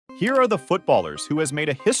Here are the footballers who has made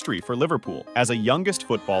a history for Liverpool as a youngest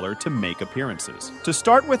footballer to make appearances. To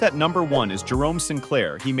start with, at number 1 is Jerome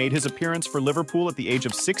Sinclair. He made his appearance for Liverpool at the age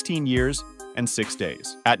of 16 years and 6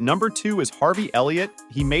 days. At number 2 is Harvey Elliott.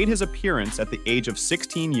 He made his appearance at the age of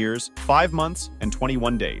 16 years, 5 months, and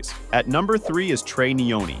 21 days. At number 3 is Trey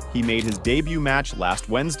Nyoni. He made his debut match last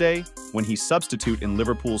Wednesday when he substituted in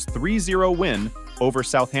Liverpool's 3-0 win over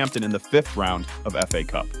Southampton in the 5th round of FA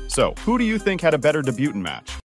Cup. So, who do you think had a better debutant match?